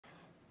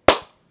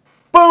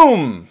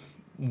Boom!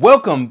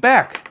 Welcome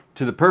back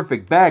to the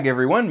perfect bag,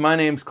 everyone. My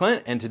name's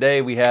Clint, and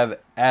today we have,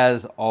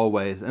 as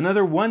always,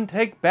 another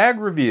one-take bag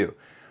review.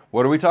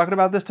 What are we talking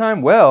about this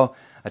time? Well,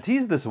 I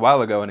teased this a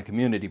while ago in a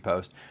community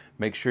post.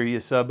 Make sure you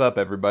sub up,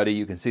 everybody.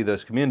 You can see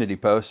those community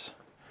posts.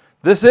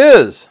 This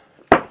is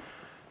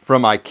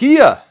from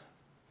IKEA.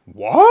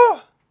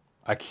 What?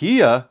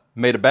 IKEA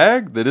made a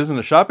bag that isn't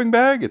a shopping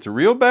bag. It's a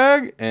real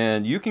bag,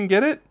 and you can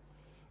get it?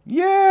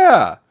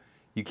 Yeah!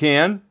 You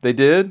can. They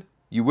did.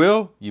 You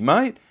will. You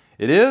might.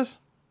 It is.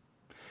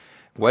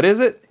 What is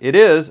it? It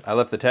is, I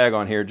left the tag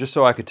on here just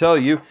so I could tell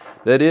you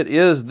that it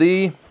is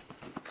the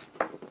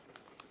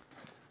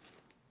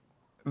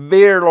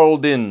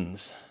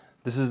VÄRLDENS.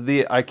 This is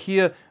the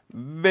IKEA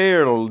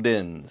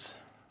VÄRLDENS.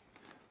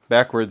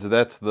 Backwards,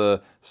 that's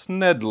the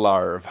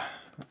Snedlarv.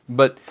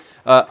 But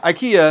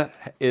IKEA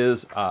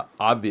is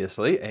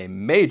obviously a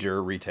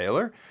major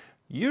retailer,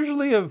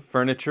 usually of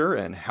furniture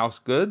and house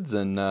goods,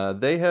 and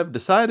they have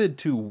decided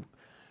to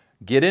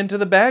get into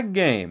the bag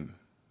game.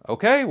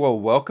 Okay, well,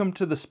 welcome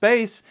to the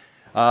space.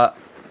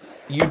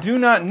 You do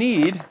not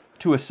need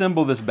to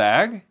assemble this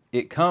bag.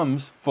 It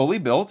comes fully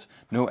built,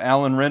 no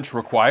Allen wrench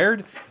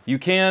required. You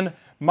can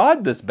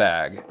mod this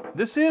bag.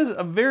 This is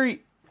a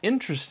very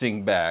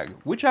interesting bag,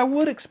 which I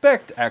would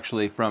expect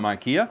actually from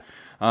IKEA.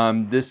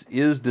 This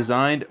is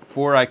designed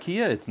for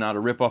IKEA. It's not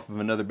a rip-off of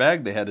another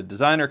bag. They had a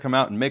designer come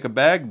out and make a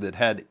bag that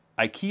had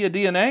IKEA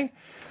DNA.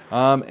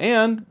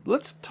 And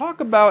let's talk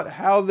about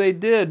how they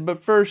did.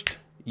 But first,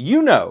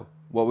 you know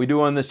what we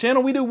do on this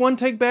channel. We do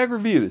one-take bag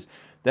reviews.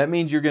 That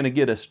means you're going to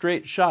get a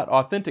straight-shot,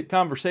 authentic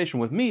conversation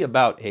with me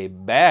about a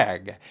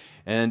bag.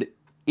 And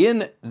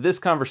in this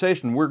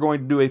conversation, we're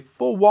going to do a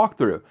full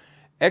walkthrough.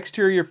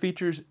 Exterior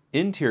features,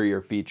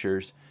 interior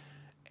features,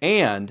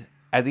 and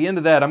at the end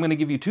of that, I'm going to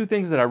give you two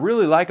things that I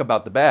really like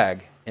about the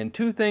bag and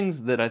two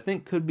things that I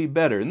think could be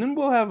better. And then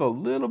we'll have a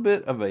little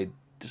bit of a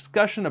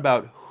discussion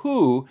about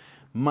who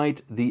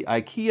might the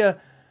IKEA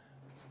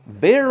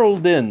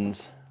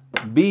VÄRLDENS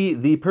be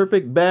the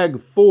perfect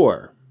bag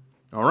for.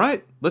 All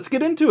right, let's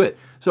get into it.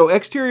 So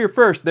exterior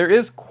first, there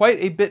is quite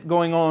a bit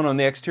going on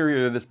the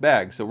exterior of this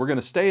bag. So we're going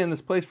to stay in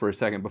this place for a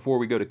second before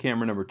we go to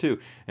camera number 2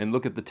 and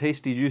look at the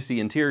tasty, juicy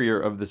interior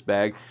of this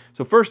bag.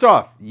 So first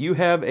off, you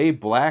have a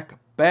black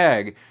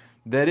bag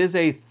that is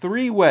a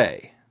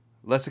three-way.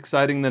 Less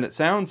exciting than it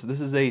sounds.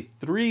 This is a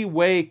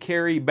three-way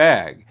carry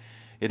bag.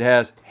 It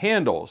has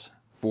handles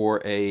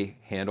for a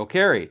handle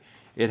carry.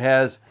 It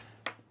has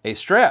a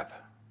strap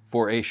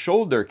for a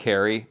shoulder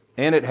carry,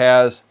 and it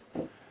has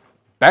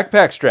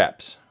backpack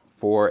straps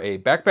for a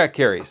backpack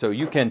carry. So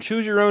you can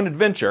choose your own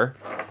adventure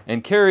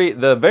and carry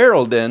the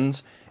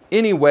VÄRLDENS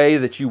any way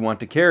that you want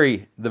to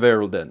carry the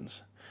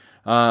VÄRLDENS.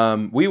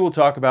 We will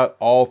talk about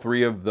all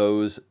three of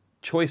those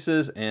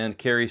choices and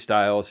carry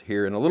styles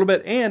here in a little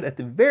bit, and at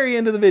the very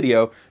end of the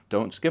video,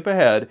 don't skip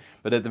ahead,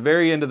 but at the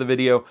very end of the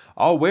video,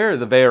 I'll wear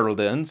the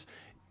VÄRLDENS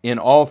in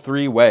all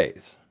three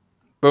ways.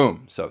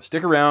 Boom. So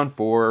stick around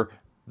for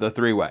the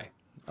three-way.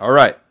 All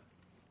right.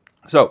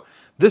 So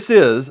this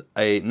is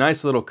a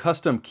nice little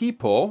custom key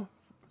pull.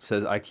 It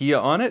says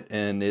IKEA on it,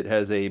 and it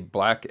has a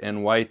black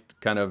and white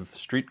kind of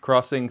street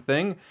crossing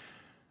thing.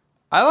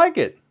 I like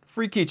it.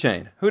 Free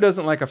keychain. Who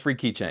doesn't like a free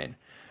keychain?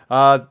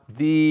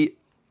 The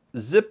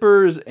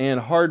zippers and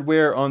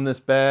hardware on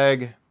this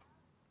bag,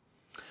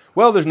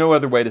 well, there's no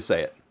other way to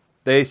say it.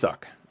 They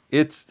suck.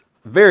 It's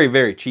very,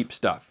 very cheap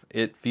stuff.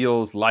 It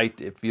feels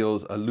light. It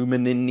feels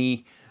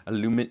aluminium-y.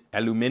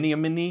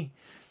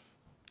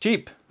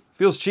 Cheap.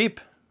 Feels cheap.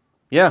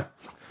 Yeah.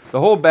 The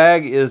whole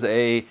bag is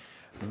a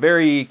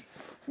very,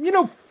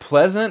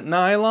 pleasant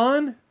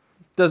nylon.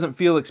 Doesn't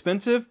feel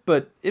expensive,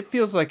 but it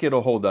feels like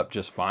it'll hold up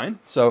just fine.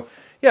 So,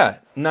 yeah,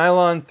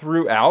 nylon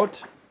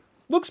throughout.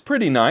 Looks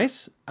pretty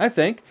nice, I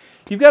think.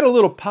 You've got a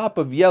little pop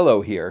of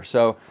yellow here.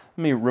 So,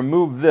 let me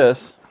remove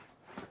this.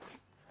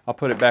 I'll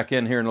put it back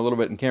in here in a little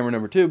bit in camera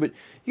number 2, but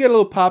you got a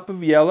little pop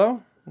of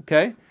yellow,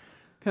 okay?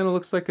 Kind of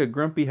looks like a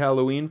grumpy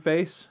Halloween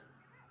face,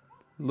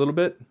 a little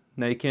bit.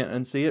 Now you can't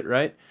unsee it,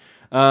 right?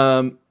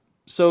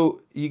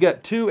 So you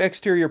got two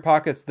exterior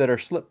pockets that are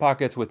slip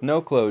pockets with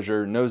no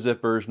closure, no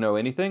zippers, no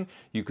anything.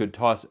 You could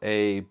toss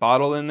a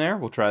bottle in there.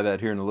 We'll try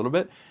that here in a little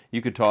bit.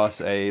 You could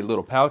toss a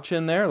little pouch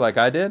in there like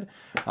I did.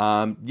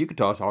 You could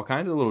toss all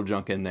kinds of little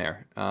junk in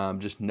there,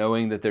 just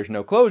knowing that there's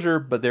no closure,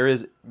 but there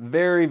is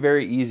very,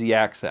 very easy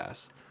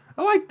access.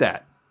 I like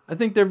that. I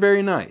think they're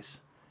very nice.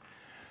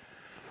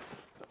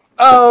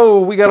 Oh,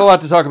 we got a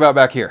lot to talk about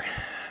back here.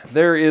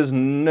 There is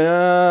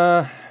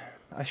no...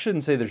 I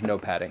shouldn't say there's no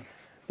padding.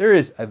 There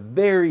is a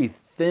very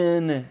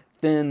thin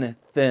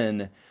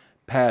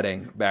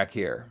padding back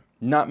here.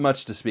 Not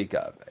much to speak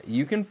of.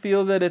 You can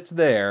feel that it's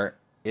there.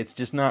 It's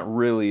just not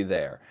really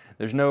there.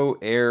 There's no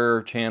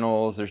air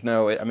channels. There's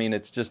no...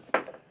 it's just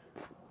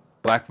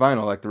black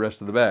vinyl like the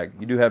rest of the bag.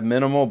 You do have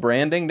minimal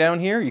branding down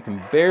here. You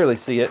can barely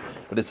see it,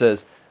 but it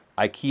says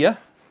IKEA.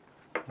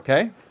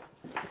 Okay?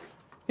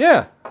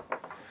 Yeah.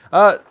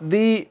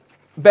 The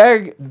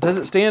bag, does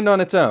it stand on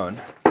its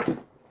own?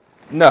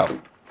 No.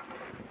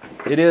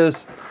 It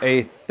is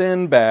a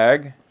thin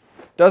bag.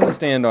 Doesn't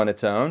stand on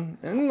its own,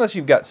 unless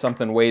you've got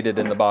something weighted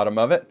in the bottom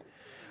of it.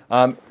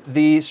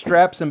 The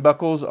straps and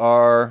buckles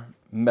are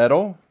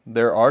metal.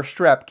 There are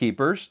strap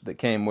keepers that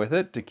came with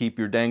it to keep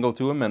your dangle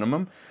to a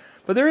minimum.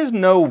 But there is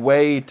no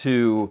way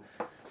to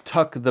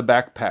tuck the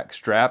backpack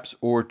straps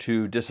or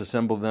to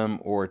disassemble them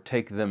or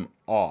take them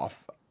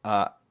off.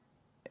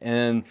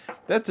 And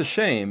that's a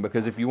shame,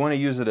 because if you want to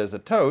use it as a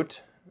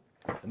tote,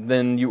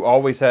 then you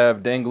always have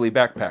dangly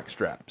backpack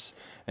straps.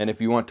 And if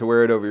you want to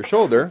wear it over your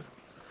shoulder,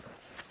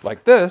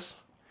 like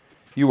this,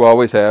 you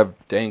always have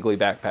dangly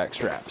backpack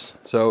straps.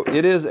 So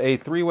it is a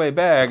three-way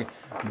bag,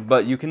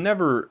 but you can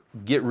never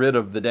get rid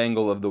of the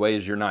dangle of the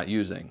ways you're not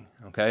using.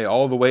 Okay,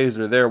 all the ways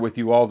are there with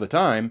you all the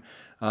time,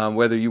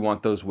 whether you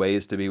want those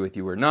ways to be with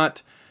you or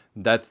not.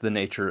 That's the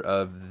nature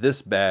of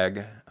this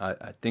bag.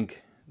 I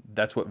think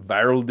that's what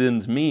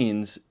VÄRLDENS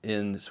means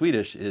in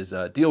Swedish, is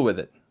deal with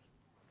it.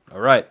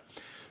 All right,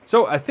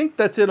 so I think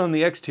that's it on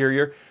the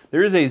exterior.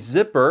 There is a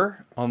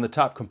zipper on the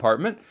top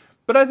compartment,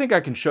 but I think I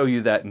can show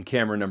you that in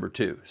camera number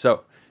 2.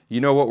 So you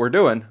know what we're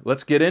doing.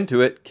 Let's get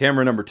into it.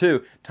 Camera number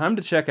 2. Time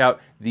to check out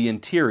the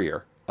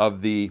interior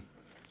of the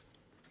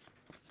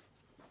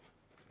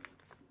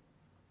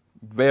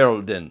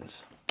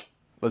VÄRLDENS.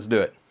 Let's do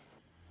it.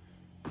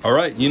 All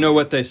right, you know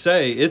what they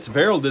say. It's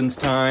VÄRLDENS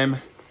time.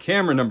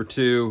 Camera number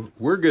 2.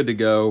 We're good to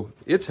go.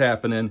 It's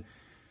happening.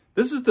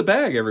 This is the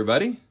bag,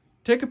 everybody.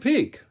 Take a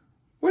peek.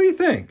 What do you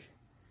think?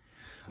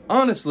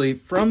 Honestly,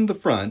 from the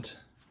front,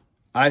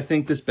 I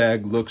think this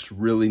bag looks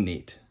really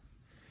neat.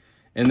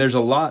 And there's a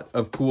lot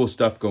of cool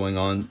stuff going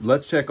on.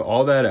 Let's check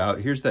all that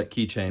out. Here's that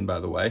keychain, by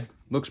the way.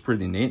 Looks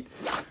pretty neat.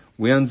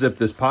 We unzip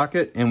this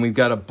pocket, and we've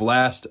got a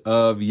blast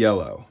of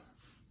yellow.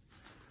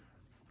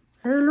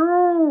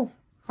 Hello.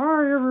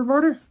 Hi,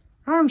 everybody.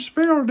 I'm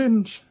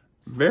VÄRLDENS.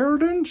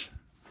 VÄRLDENS?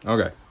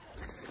 Okay.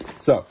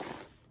 So,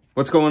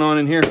 what's going on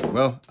in here?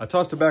 Well, I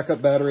tossed a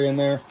backup battery in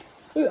there.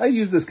 I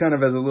use this kind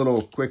of as a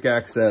little quick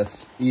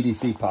access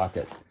EDC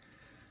pocket.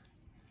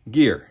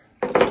 Gear,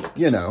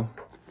 you know,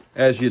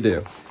 as you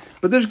do.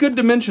 But there's good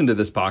dimension to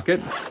this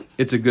pocket.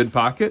 It's a good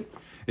pocket.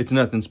 It's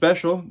nothing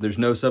special. There's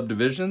no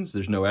subdivisions.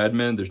 There's no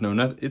admin. There's no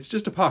nothing. It's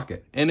just a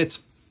pocket, and it's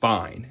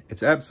fine.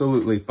 It's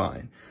absolutely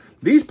fine.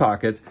 These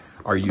pockets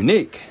are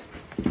unique.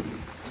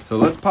 So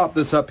let's pop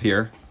this up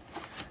here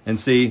and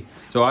see.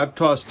 So I've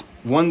tossed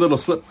one little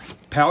slip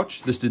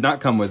pouch. This did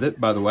not come with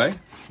it, by the way.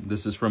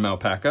 This is from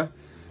alpaca,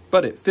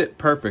 but it fit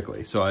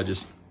perfectly. So I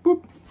just,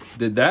 boop,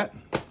 did that.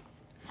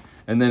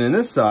 And then in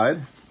this side,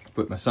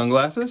 put my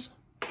sunglasses,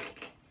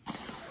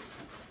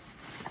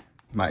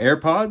 my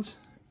AirPods,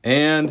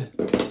 and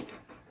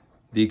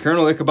the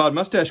Colonel Ichabod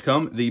mustache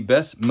comb, the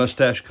best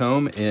mustache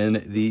comb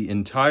in the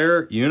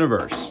entire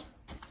universe.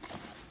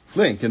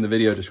 Link in the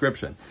video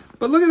description.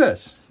 But look at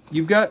this.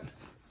 You've got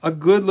a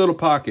good little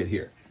pocket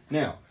here.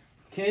 Now,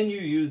 can you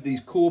use these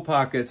cool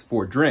pockets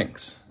for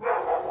drinks?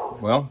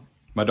 Well,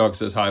 my dog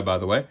says hi, by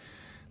the way.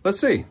 Let's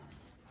see.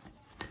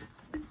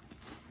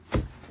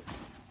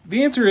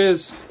 The answer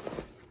is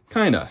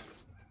kinda.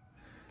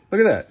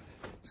 Look at that.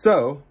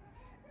 So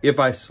if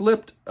I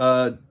slipped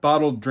a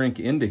bottled drink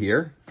into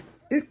here,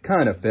 it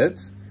kind of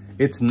fits.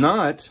 It's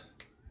not,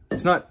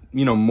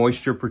 you know,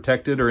 moisture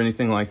protected or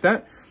anything like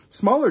that.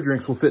 Smaller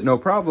drinks will fit no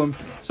problem.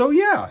 So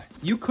yeah,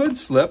 you could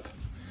slip,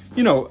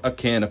 you know, a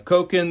can of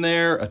Coke in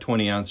there, a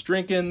 20-ounce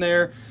drink in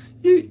there.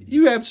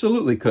 You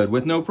absolutely could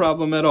with no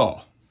problem at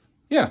all.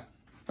 Yeah.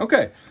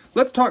 Okay,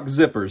 let's talk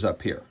zippers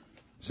up here.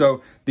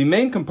 So the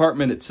main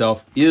compartment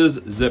itself is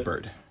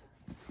zippered,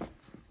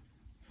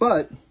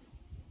 but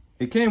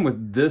it came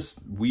with this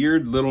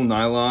weird little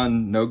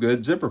nylon, no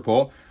good zipper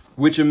pull,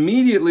 which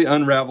immediately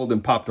unraveled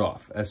and popped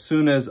off as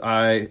soon as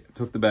I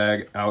took the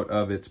bag out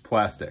of its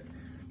plastic.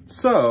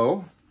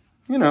 So,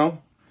 you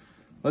know,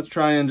 let's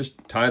try and just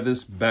tie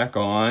this back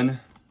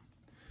on.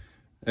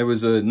 It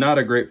was not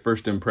a great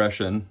first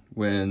impression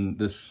when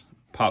this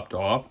popped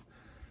off.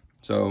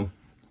 So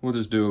we'll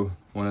just do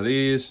one of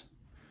these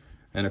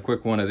and a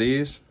quick one of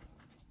these.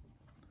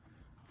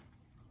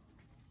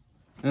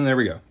 And there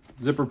we go.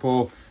 Zipper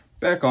pull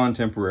back on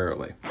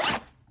temporarily.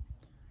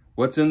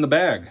 What's in the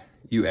bag,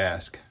 you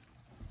ask?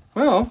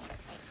 Well,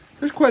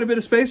 there's quite a bit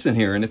of space in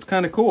here, and it's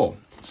kind of cool.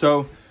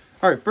 So,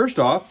 all right, first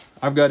off,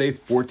 I've got a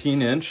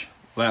 14-inch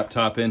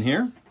laptop in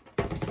here.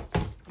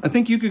 I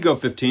think you could go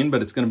 15,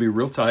 but it's going to be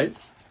real tight.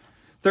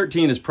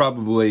 13 is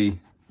probably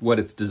what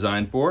it's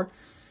designed for.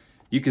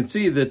 You can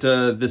see that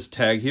this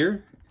tag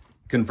here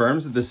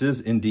confirms that this is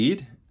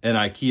indeed an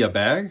IKEA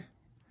bag.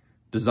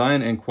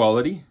 Design and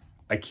quality,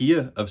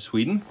 IKEA of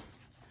Sweden.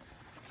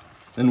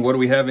 And what do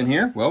we have in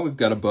here? Well, we've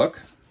got a book.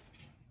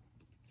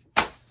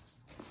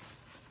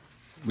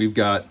 We've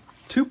got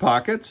two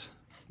pockets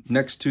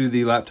next to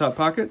the laptop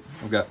pocket.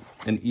 I've got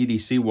an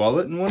EDC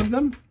wallet in one of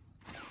them.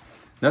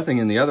 Nothing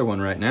in the other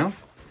one right now.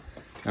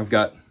 I've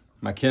got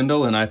my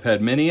Kindle and iPad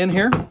mini in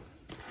here.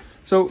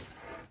 So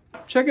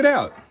check it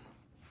out.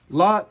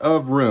 Lot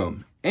of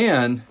room.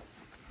 And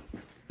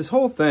this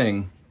whole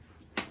thing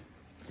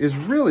is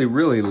really,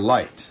 really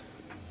light.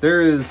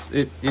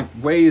 It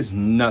weighs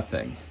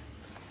nothing.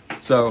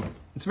 So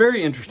It's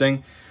very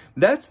interesting.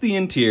 That's the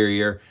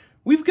interior.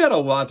 We've got a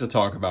lot to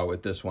talk about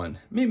with this one.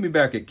 Meet me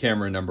back at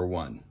camera number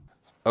 1.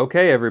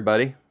 Okay,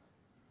 everybody.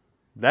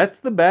 That's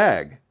the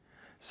bag.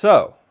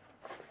 So,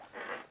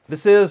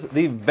 this is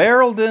the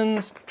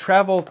VÄRLDENS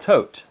Travel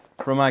Tote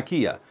from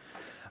IKEA.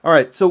 All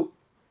right, so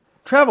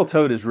Travel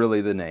Tote is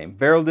really the name.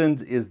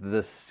 VÄRLDENS is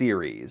the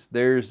series.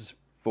 There's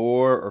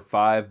 4 or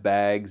 5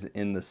 bags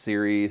in the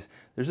series.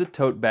 There's a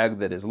tote bag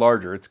that is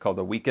larger. It's called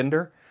a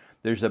Weekender.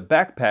 There's a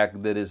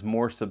backpack that is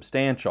more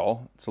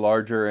substantial. It's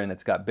larger and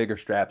it's got bigger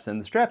straps, and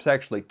the straps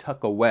actually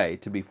tuck away,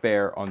 to be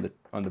fair, on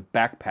the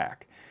backpack.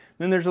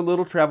 Then there's a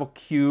little travel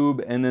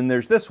cube, and then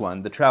there's this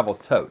one, the Travel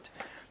Tote.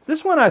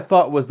 This one I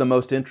thought was the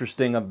most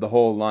interesting of the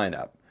whole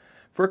lineup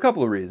for a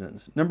couple of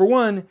reasons. Number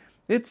one,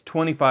 it's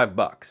 25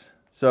 bucks.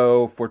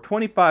 So for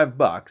 25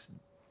 bucks,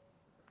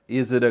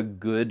 is it a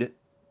good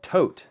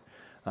tote?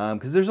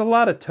 Because there's a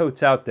lot of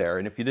totes out there,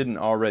 and if you didn't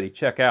already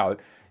check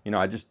out, you know,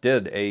 I just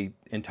did an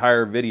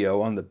entire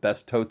video on the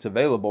best totes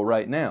available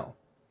right now.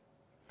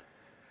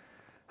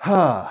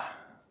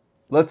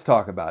 Let's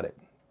talk about it.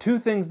 2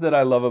 things that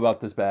I love about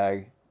this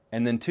bag,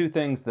 and then 2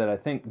 things that I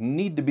think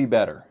need to be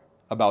better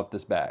about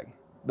this bag.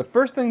 The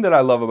first thing that I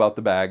love about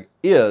the bag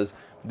is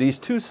these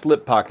 2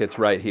 slip pockets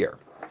right here.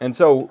 And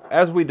so,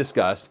 as we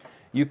discussed,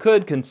 you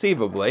could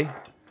conceivably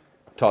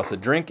toss a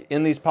drink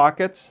in these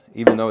pockets,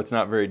 even though it's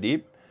not very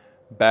deep,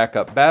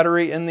 backup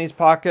battery in these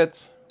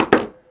pockets,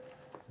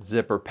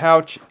 zipper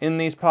pouch in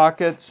these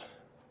pockets,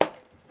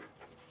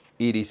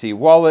 EDC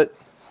wallet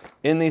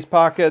in these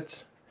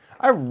pockets.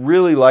 I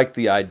really like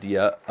the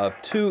idea of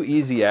 2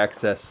 easy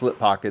access slip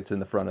pockets in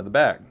the front of the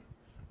bag.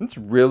 It's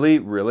really,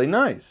 really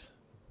nice.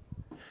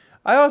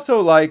 I also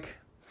like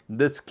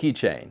this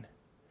keychain.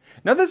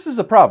 Now this is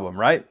a problem,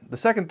 right? The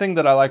second thing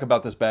that I like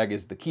about this bag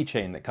is the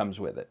keychain that comes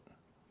with it.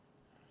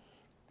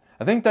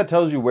 I think that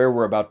tells you where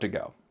we're about to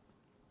go.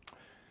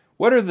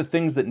 What are the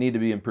things that need to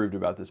be improved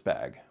about this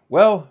bag?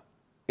 Well,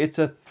 it's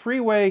a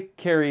 3-way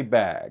carry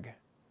bag.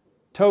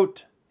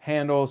 Tote,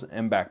 handles,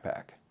 and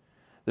backpack.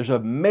 There's a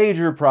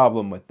major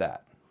problem with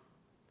that.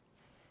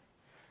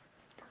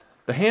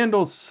 The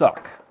handles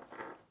suck.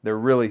 They're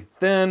really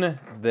thin,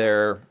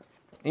 they're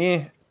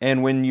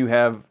and when you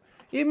have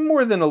even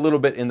more than a little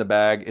bit in the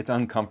bag, it's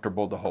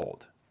uncomfortable to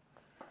hold.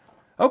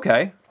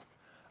 Okay,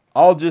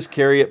 I'll just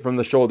carry it from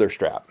the shoulder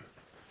strap.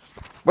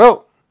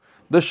 Well,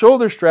 the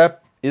shoulder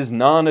strap is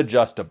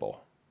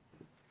non-adjustable.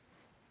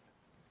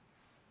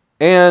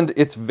 And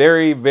it's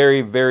very,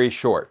 very, very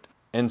short.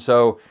 And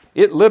so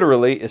it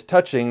literally is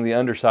touching the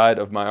underside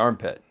of my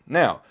armpit.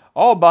 Now,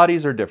 all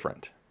bodies are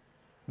different.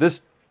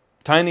 This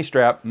tiny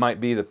strap might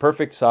be the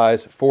perfect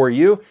size for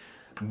you,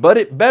 but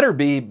it better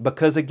be,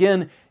 because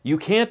again, you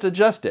can't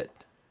adjust it.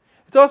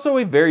 It's also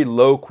a very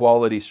low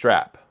quality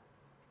strap.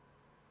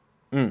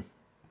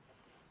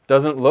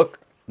 Doesn't look,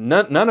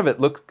 none of it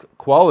looks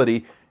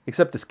quality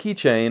except this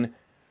keychain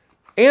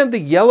and the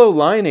yellow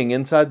lining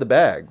inside the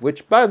bag,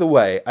 which, by the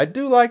way, I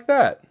do like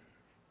that.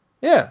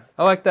 Yeah,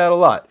 I like that a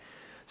lot.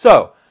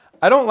 So,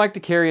 I don't like to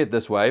carry it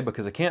this way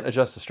because I can't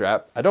adjust the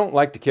strap. I don't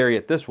like to carry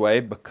it this way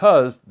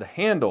because the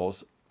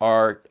handles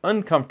are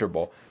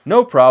uncomfortable.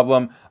 No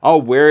problem,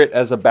 I'll wear it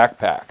as a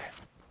backpack.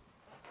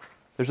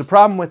 There's a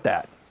problem with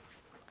that.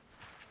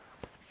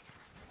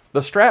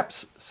 The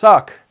straps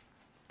suck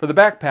for the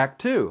backpack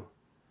too.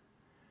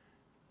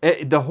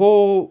 The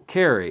whole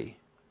carry,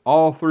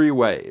 all 3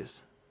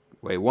 ways.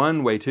 Way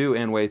 1, way 2,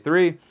 and way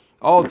 3,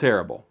 all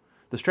terrible.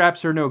 The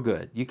straps are no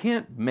good. You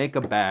can't make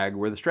a bag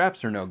where the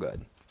straps are no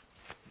good.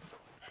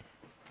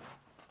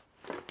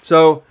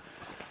 So,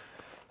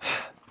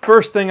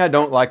 first thing I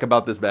don't like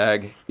about this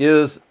bag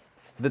is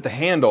that the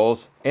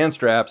handles and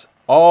straps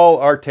all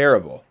are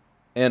terrible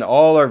and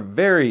all are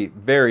very,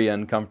 very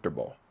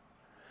uncomfortable.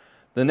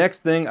 The next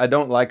thing I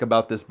don't like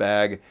about this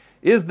bag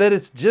is that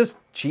it's just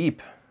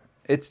cheap.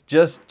 It's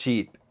just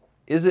cheap.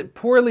 Is it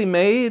poorly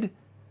made?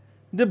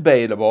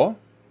 Debatable.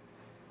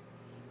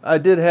 I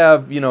did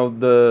have, you know,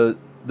 the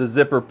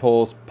zipper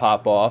pulls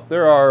pop off.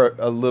 There are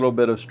a little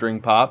bit of string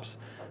pops,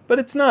 but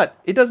it's not,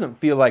 it doesn't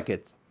feel like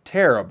it's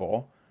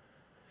terrible.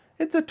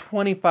 It's a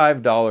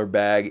 $25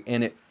 bag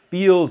and it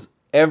feels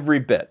every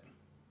bit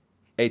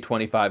a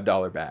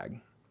 $25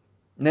 bag.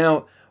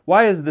 Now,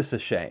 why is this a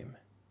shame?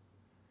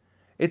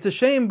 It's a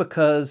shame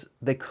because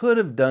they could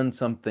have done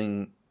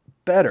something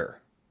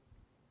better.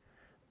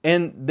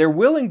 And they're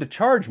willing to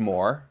charge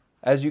more,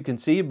 as you can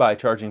see by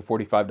charging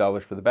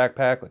 $45 for the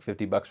backpack, like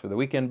 50 bucks for the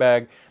weekend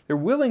bag. They're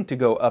willing to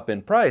go up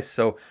in price,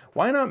 so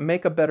why not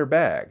make a better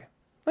bag?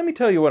 Let me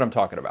tell you what I'm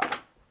talking about.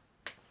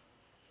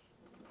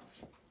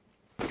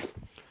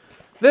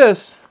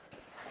 This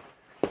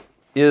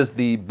is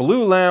the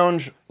Blue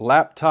Lounge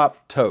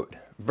Laptop Tote,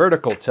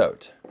 vertical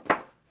tote.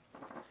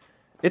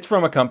 It's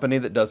from a company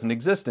that doesn't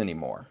exist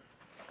anymore.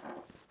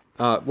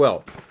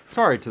 Well,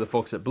 sorry to the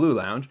folks at Blue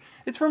Lounge.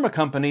 It's from a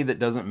company that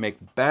doesn't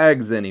make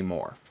bags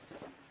anymore.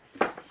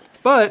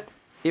 But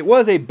it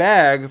was a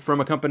bag from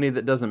a company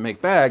that doesn't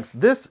make bags.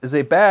 This is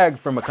a bag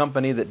from a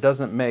company that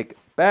doesn't make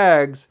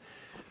bags.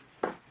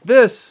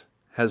 This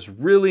has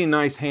really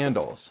nice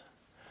handles.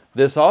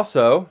 This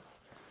also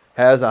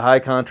has a high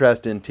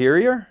contrast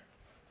interior.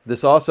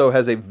 This also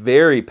has a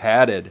very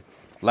padded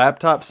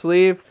laptop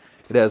sleeve.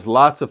 It has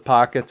lots of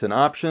pockets and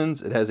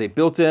options. It has a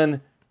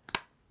built-in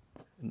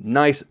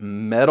nice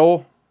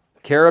metal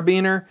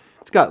carabiner.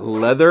 It's got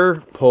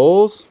leather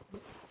pulls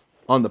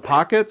on the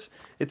pockets.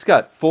 It's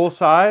got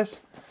full-size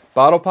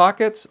bottle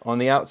pockets on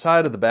the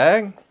outside of the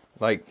bag.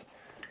 Like,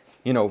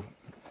 you know,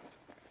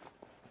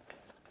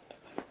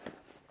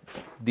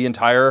 the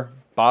entire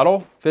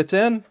bottle fits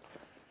in.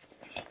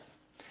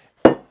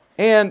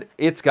 And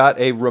it's got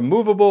a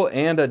removable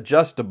and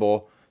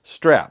adjustable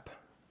strap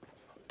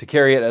to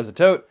carry it as a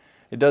tote.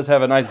 It does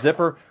have a nice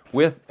zipper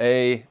with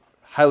a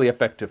highly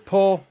effective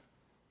pull.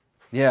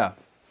 Yeah.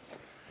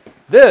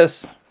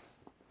 This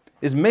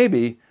is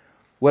maybe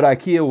what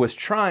IKEA was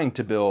trying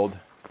to build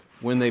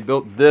when they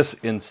built this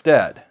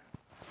instead.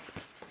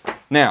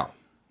 Now,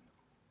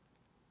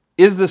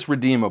 is this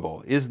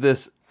redeemable? Is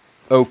this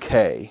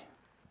okay?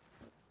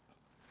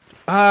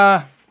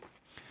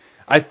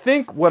 I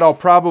think what I'll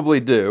probably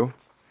do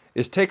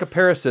is take a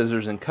pair of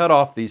scissors and cut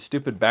off these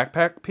stupid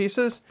backpack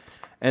pieces,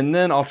 and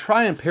then I'll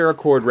try and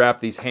paracord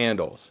wrap these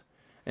handles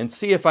and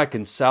see if I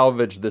can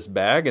salvage this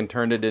bag and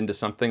turn it into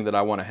something that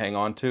I want to hang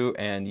on to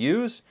and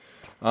use.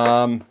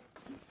 But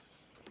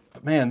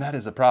man, that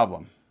is a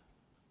problem.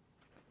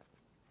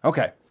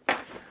 Okay.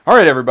 All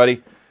right,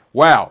 everybody.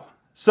 Wow.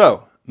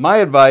 So my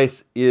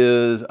advice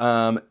is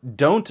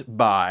don't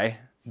buy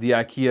the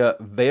IKEA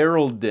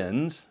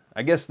VÄRLDENS.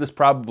 I guess this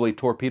probably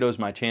torpedoes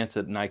my chance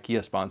at an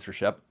IKEA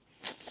sponsorship.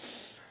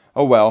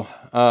 Oh well.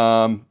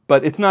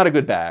 But it's not a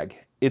good bag.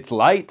 It's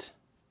light,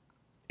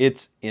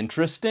 it's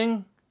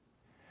interesting,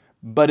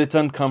 but it's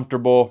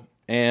uncomfortable,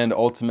 and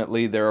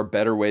ultimately there are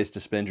better ways to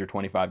spend your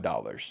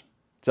 $25.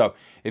 So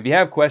if you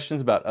have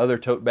questions about other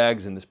tote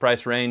bags in this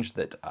price range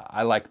that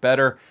I like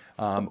better,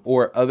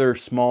 or other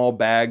small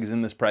bags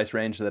in this price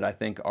range that I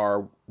think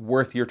are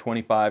worth your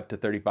 $25 to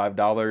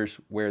 $35,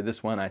 where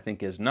this one I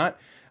think is not,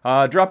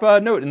 drop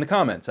a note in the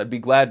comments. I'd be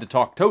glad to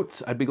talk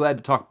totes. I'd be glad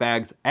to talk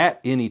bags at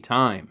any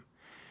time.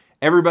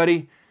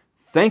 Everybody,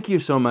 thank you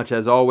so much,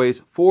 as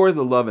always, for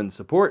the love and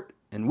support,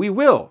 and we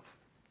will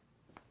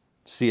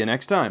see you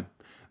next time.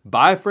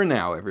 Bye for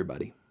now,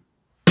 everybody.